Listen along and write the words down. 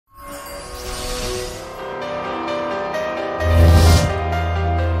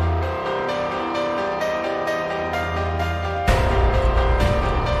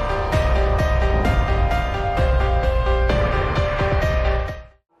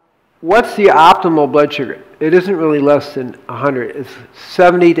what's the optimal blood sugar? It isn't really less than 100. It's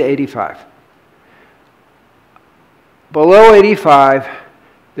 70 to 85. Below 85,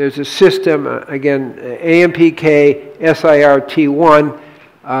 there's a system, again, AMPK, SIRT1,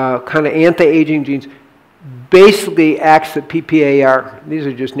 kind of anti-aging genes, basically acts at PPAR. These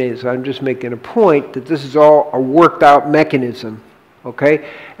are just names, so I'm just making a point that this is all a worked out mechanism, okay?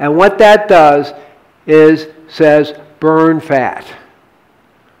 And what that does is says burn fat.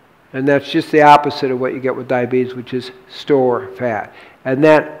 And that's just the opposite of what you get with diabetes, which is store fat. And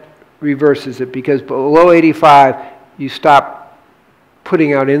that reverses it, because below 85, you stop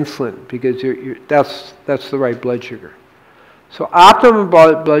putting out insulin, because that's the right blood sugar. So optimum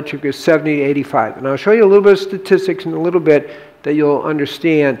blood sugar is 70 to 85. And I'll show you a little bit of statistics in a little bit that you'll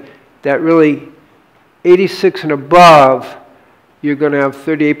understand that really 86 and above, you're going to have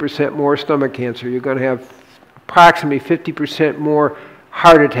 38% more stomach cancer. You're going to have approximately 50% more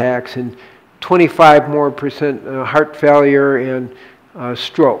heart attacks and 25% more heart failure and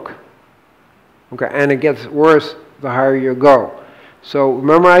stroke. Okay, and it gets worse the higher you go. So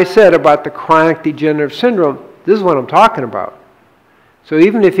remember I said about the chronic degenerative syndrome, this is what I'm talking about. So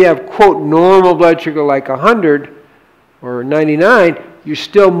even if you have, quote, normal blood sugar like 100 or 99, you're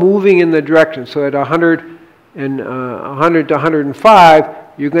still moving in the direction. So at 100 to 105,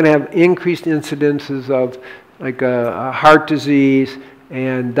 you're going to have increased incidences of like heart disease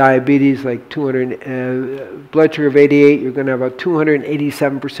and diabetes, like 200, blood sugar of 88, you're going to have a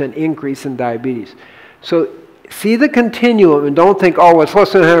 287% increase in diabetes. So see the continuum and don't think, oh, it's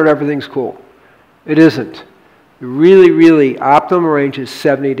less than 100, everything's cool. It isn't. Really, really, optimal range is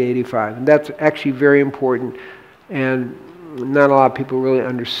 70 to 85. And that's actually very important. And not a lot of people really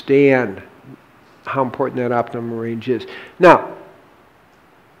understand how important that optimal range is. Now,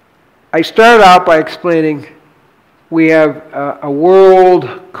 I started out by explaining we have a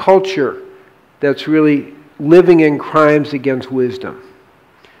world culture that's really living in crimes against wisdom.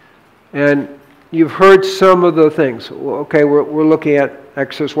 And you've heard some of the things. Okay, we're looking at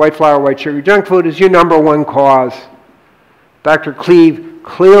excess white flour, white sugar, junk food is your #1 cause. Dr. Cleve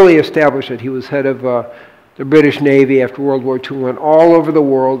clearly established it. He was head of the British Navy after World War II, went all over the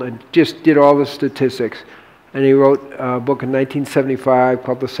world and just did all the statistics. And he wrote a book in 1975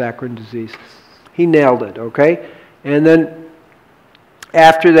 called The Saccharine Disease. He nailed it, okay? And then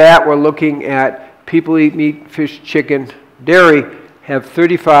after that, we're looking at people who eat meat, fish, chicken, dairy have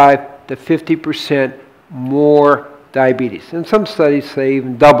 35 to 50% more diabetes. And some studies say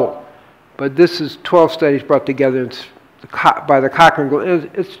even double. But this is 12 studies brought together by the Cochrane Group.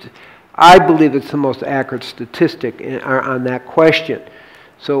 I believe it's the most accurate statistic on that question.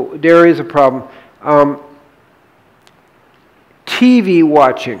 So dairy is a problem. TV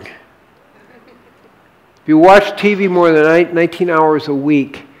watching. If you watch TV more than 19 hours a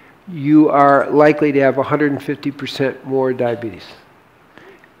week, you are likely to have 150% more diabetes.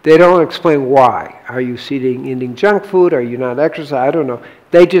 They don't explain why. Are you eating junk food? Are you not exercising? I don't know.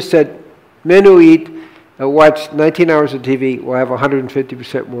 They just said men who watch 19 hours of TV will have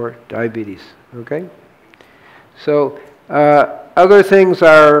 150% more diabetes. Okay? So other things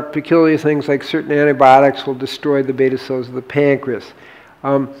are peculiar things like certain antibiotics will destroy the beta cells of the pancreas.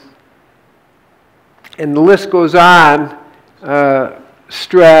 And the list goes on.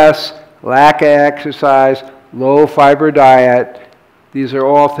 Stress, lack of exercise, low fiber diet. These are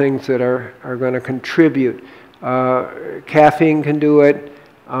all things that are going to contribute. Caffeine can do it.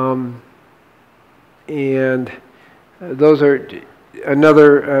 And those are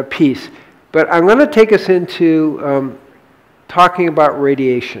another piece. But I'm going to take us into talking about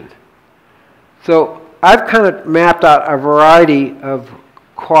radiation. So I've kind of mapped out a variety of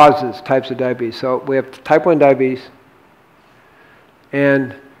causes, types of diabetes. So we have type 1 diabetes,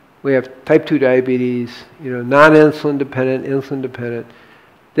 and we have type 2 diabetes, non-insulin dependent, insulin dependent.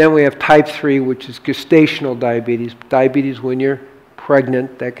 Then we have type 3, which is gestational diabetes, diabetes when you're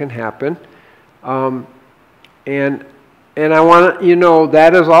pregnant, that can happen. And I want to,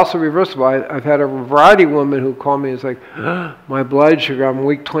 that is also reversible. I've had a variety of women who call me and it's like, my blood sugar, I'm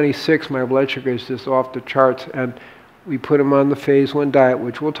week 26, my blood sugar is just off the charts. And we put them on the phase 1 diet,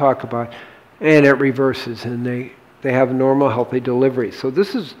 which we'll talk about, and it reverses, and they have normal, healthy delivery. So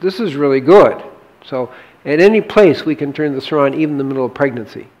this is really good. So at any place, we can turn this around, even in the middle of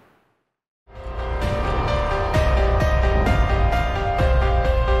pregnancy.